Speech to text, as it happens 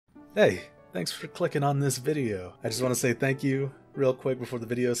Hey, thanks for clicking on this video. I just want to say thank you real quick before the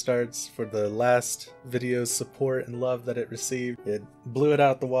video starts for the last video's support and love that it received. It blew it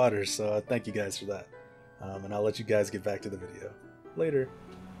out the water, so thank you guys for that. And I'll let you guys get back to the video. Later.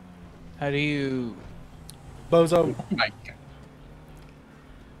 How do you... Bozo. Oh my God.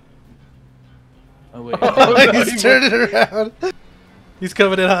 Oh wait. Oh, he's turning around. He's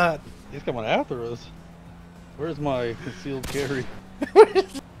coming in hot. He's coming after us. Where's my concealed carry?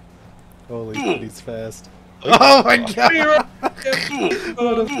 Holy shit, he's fast. Oh my god! What a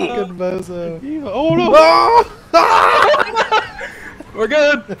fucking bozo. Oh no! Oh! We're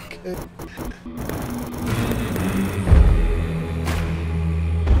good! Okay.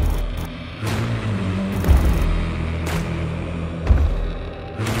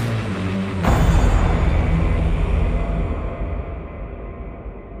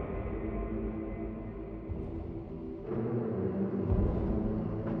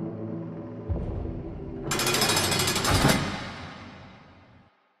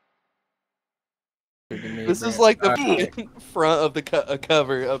 This is like the front of the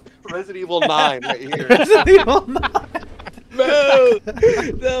cover of Resident Evil 9 right here. Resident Evil 9! No!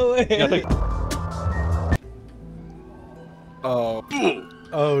 No way! Oh.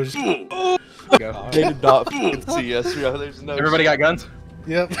 Oh shit. They did not see us, bro. There's no Everybody got guns?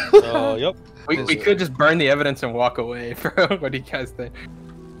 Yep. Yep. We could just burn the evidence and walk away, bro. What do you guys think?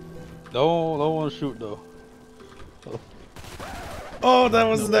 Don't want to shoot though. Oh, that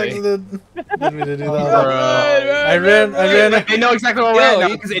was an accident. Didn't mean to do that. I ran. They know exactly where we're at now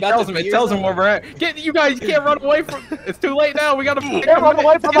you because it about tells to them. hear where we're at. You guys can't run away from. It's too late now. We gotta run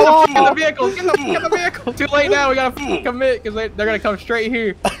away from the vehicle. Get the vehicle. Too late now. We gotta commit because they're gonna come straight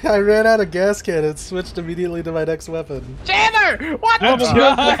here. I ran out of gas can and switched immediately to my next weapon. Chandler, what the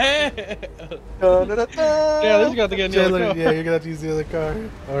Yeah, this got to get in the other Chandler, car. yeah, you're gonna have to use the other car.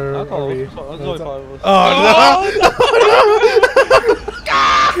 Or I'll call we... him. There's only 5 of us. Oh no! Oh my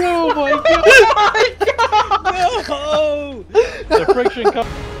god! Oh my god! No! The friction comes.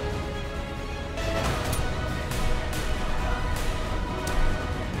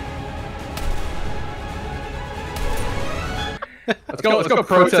 Let's go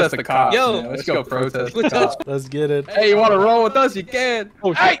protest the cops. Yo, let's go protest the cops. Let's get it. Hey, you want to roll with us? You can.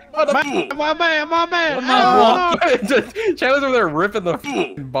 Oh Hey, shit! My man! Chandler's over there ripping the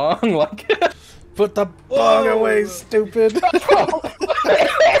f***ing bong like. Put the bong away, stupid.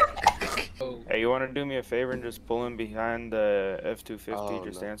 Hey, you want to do me a favor and just pull in behind the F-250? Oh,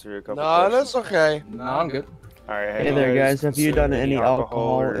 just no. answer a couple No, questions. that's okay. No, I'm good. All right. Hey there, guys. Have you done any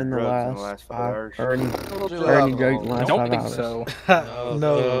alcohol or in the drugs last 5 hours? or any We'll do or any alcohol. drugs in the I last don't 5 think hours? so.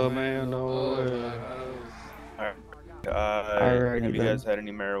 No. man, no. Alrighty Have you then. guys had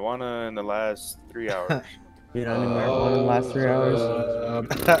any marijuana in the last 3 hours? You done any marijuana in the last 3 hours? Nope.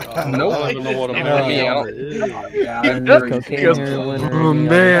 I don't even know what a No. marijuana is. Yeah, And cocaine, heroin, or Oh, any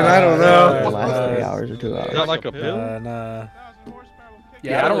man, other I don't drugs in know. the last 3 hours or 2 Is that hours? like a pill? Nah.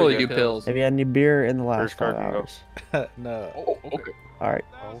 yeah, I don't really do pills. Have you had any beer in the last First car 5 can go. hours? No. Oh, okay. Alright,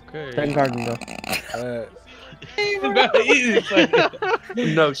 Okay. second card can go.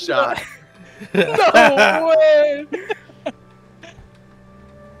 No shot. No way!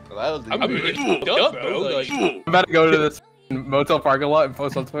 Well, that was I'm really dumb, bro. Like, I'm about to go to this motel parking lot and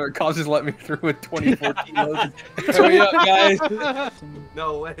post on Twitter. Cops just let me through with 2014 Logan. hurry up, guys.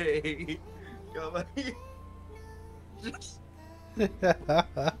 no way. Go back.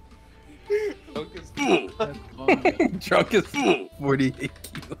 Drunk as 48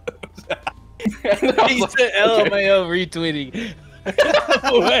 kilos. He said LMAO retweeting.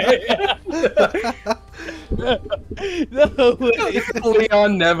 No way. No way.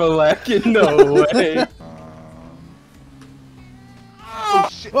 Leon Nevalek, no way. Oh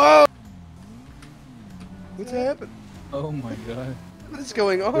shit. Whoa! What's happened? Oh my god. What is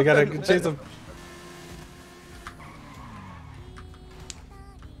going on? We gotta chase him.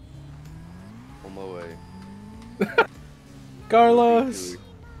 On my way. Carlos!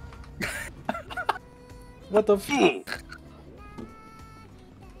 What the f?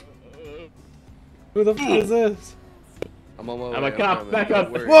 Who the f is this? I'm on my way. I'm a cop, on my back way.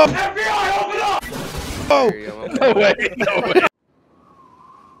 up. Don't worry. Whoa! Don't worry, I'm on my No way, no way.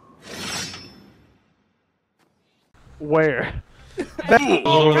 Where?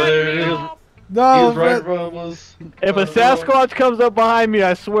 Over there it is. No, He's right Fred- from us. If a Sasquatch comes up behind me,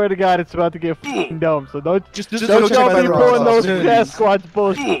 I swear to God, it's about to get f***ing dumb. So don't don't don't check my be rock pulling those opportunities. Sasquatch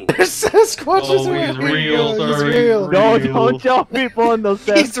bullshit. Sasquatch is Oh, he's real. real, He's sir. real. Don't y'all be pulling those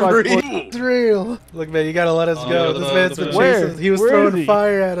Sasquatch bullshit. It's real. Look, man, you gotta let us go. This man's been Where? chasing. He was Where is throwing he?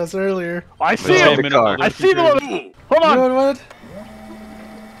 fire at us earlier. I see him. I see him. Hold You on. know what?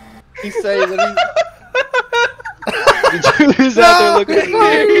 He's saying that He's out there looking at me.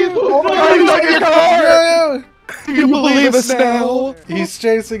 Oh my God, he's on your car! No! Do you believe us now? He's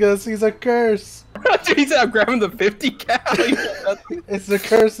chasing us. He's a curse. Jesus, I'm grabbing the 50 cal. It's the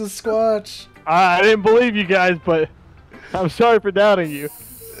curse of Squatch. I didn't believe you guys, but I'm sorry for doubting you.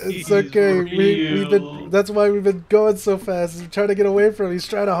 It's He's okay. We've been. real. That's why we've been going so fast. We're trying to get away from him. He's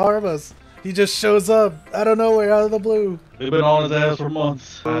trying to harm us. He just shows up out of nowhere, out of the blue. We've been on his ass for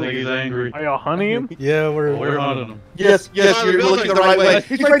months. I think he's angry. Are y'all hunting him? Yeah, We're hunting him. Yes, you're looking the right way.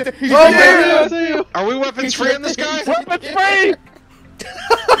 He's right there. He's Oh, right there there. Are we weapons free in this guy? Weapons free!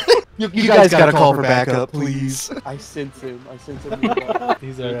 You guys gotta call for backup, please. I sense him.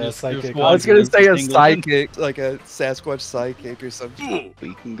 He's our psychic. I was gonna say a psychic, like a Sasquatch psychic or something.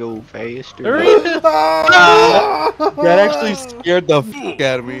 We can go faster. That actually scared the f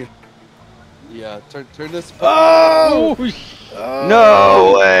out of me. Yeah, turn this. Oh!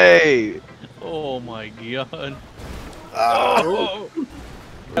 No way! Oh my god. Oh!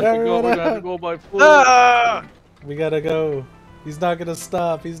 We're gonna have to go by foot. Ah! We gotta go. He's not gonna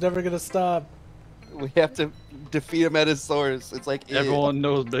stop. He's never gonna stop. We have to defeat him at his source. It's like Everyone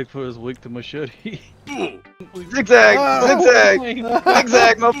knows Bigfoot is weak to machete. Zigzag! Ah! Zigzag!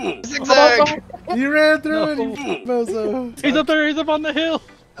 Zigzag! Zigzag! You ran through it, No. you bozo. He's up there. He's up on the hill.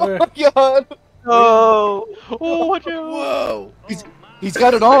 Oh my God! No! Oh, watch out! Whoa! He's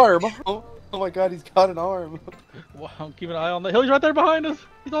got an arm. Oh my God, he's got an arm. Wow, I'm keeping an eye on the hill. He's right there behind us.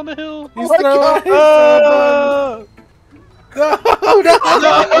 He's on the hill. He's my throwing. God. He's throwing. No! No!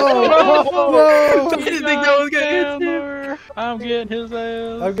 I didn't think that was gonna hit him. I'm getting his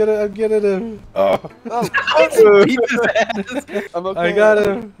ass. I'm getting him. Oh! I'm okay. I got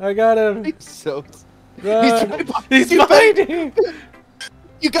him! I got him! He's so. Run. He's behind you!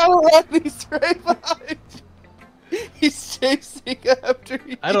 You gotta run. He's right behind you. He's chasing after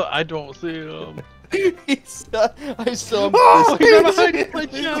you. I don't see him. He's not. I saw him. Oh, He he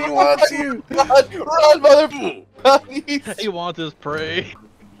wants you! Run, motherfucker! He wants his prey.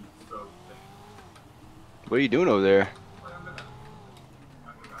 What are you doing over there?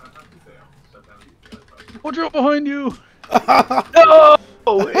 Watch out behind you. No!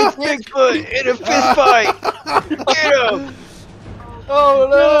 It's Bigfoot in a fist fight! Get him! Oh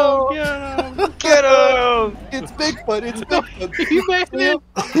no! Get him. Get him! It's Bigfoot! It's Bigfoot! You made it.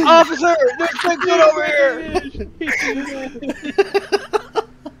 Officer! There's Bigfoot over here!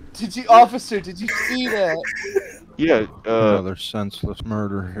 Did you, officer? Did you see that? Yeah, Another senseless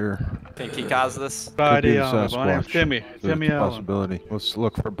murder here. Think he caused this? Could be a Sasquatch. My name's Sasquatch. Timmy. There's Timmy a Allen. possibility. Let's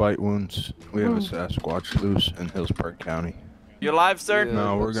look for bite wounds. We have a Sasquatch loose in Hillsborough County. You alive, sir? Yeah,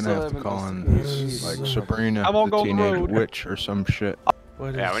 No, we're but gonna still have to haven't call in investigated. like Sabrina, I won't the go on the teenage road. witch, or some shit.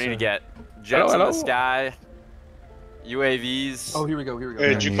 Yeah, we need to get jets in Hello? the sky, UAVs. Oh, here we go. Here we go. Hey,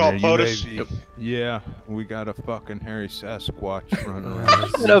 did you call POTUS? Yeah, we got a fucking hairy Sasquatch running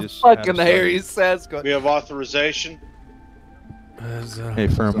around. We The just had fucking a- hairy Sasquatch. We have authorization. Hey,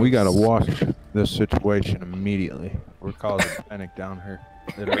 firm, we gotta watch this situation immediately. We're causing panic down here.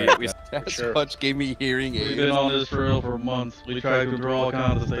 We Sasquatch gave me hearing We've aids. been on this trail for months. We tried to control all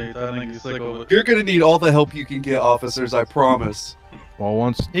kinds of states. I think he's sick of it. You're gonna need all the help you can get, officers. I promise. Well,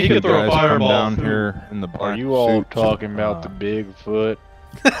 once He the could throw a guys come fireball, down too. here in the black Are you all suits, talking about the Bigfoot?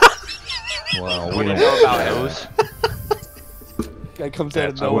 Well, What we do you don't know about those? Guy comes out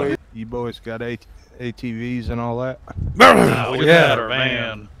of So nowhere. you boys got ATVs and all that? We just Yeah. had our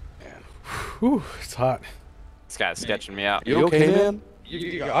van. Whew, it's hot. This guy's sketching me out. You okay, man?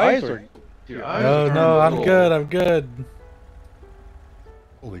 Your eyes are. Your eyes No, are no, I'm little. good. I'm good.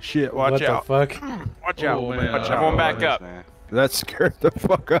 Holy shit! What Watch out! the fuck? Watch out, man. Watch Everyone back up. That scared the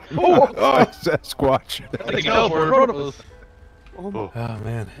fuck out of me. Oh, Sasquatch! I think else we're in front of us. Oh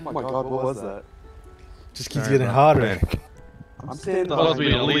man, Oh my God, what was that? just keeps Sorry getting about hotter. panic. I'm standing Supposed to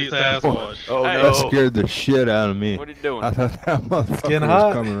be elite Sasquatch. Oh Hey. That scared the shit out of me. What are you doing? I thought that motherfucker getting was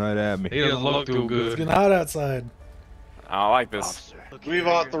hot. coming right at me. He doesn't look too It's good. getting hot outside. I don't like this. Do we have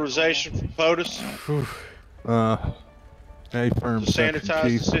authorization from POTUS Whew. Hey, firm to section sanitize the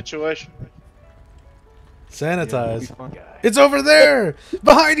chief. situation? Sanitize. It's over there,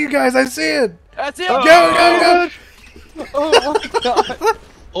 behind you guys. I see it. That's it. Go, go, Oh my God!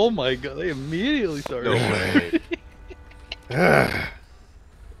 Oh my god, they immediately started. go. Ugh.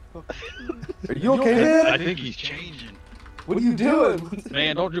 Are you okay, man? I think he's changing. What are you doing?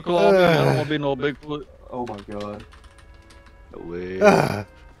 Man, don't you call me. I don't want to be no Bigfoot. Oh my God! No way. Ugh.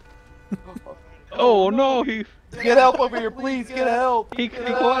 Oh no, he Get help over here, please. Get help. he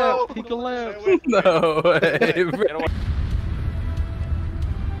collapsed. He collapsed. No way.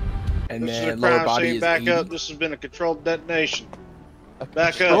 And This is then a lower crime body scene is back 80. up. This has been a controlled detonation.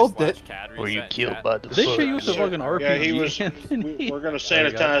 Back Controlled up. it. Were you killed by the They show foot? you with the fucking RPG. Yeah, he was. Anthony. We're gonna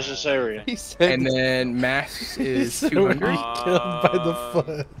sanitize this area. He said, And then max is Were you 200. killed by the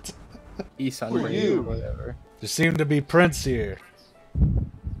foot? East Who are Sunbury, you? whatever. There seem to be prints here.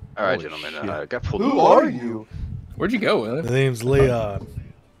 All right, Holy gentlemen. shit. I got pulled who over. are you? Where'd you go, William? The name's Leon.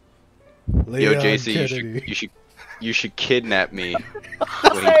 Yo, Leon JC, Kennedy. you should kidnap me when he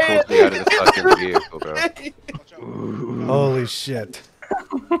pulls me out of the fucking vehicle, bro. Holy shit.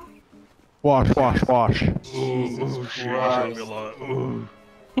 Wash.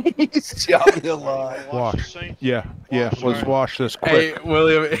 He's shot me a lot. Wash. Yeah. Let's wash this quick. Hey,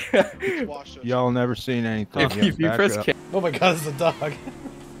 William. Y'all never seen anything. if you Back press up. K. Oh my god, it's a dog.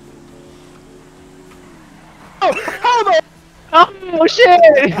 Oh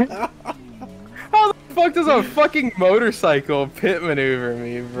shit! How the fuck does a fucking motorcycle pit maneuver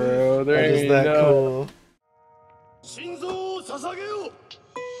me, bro? There That is ain't that no... cool.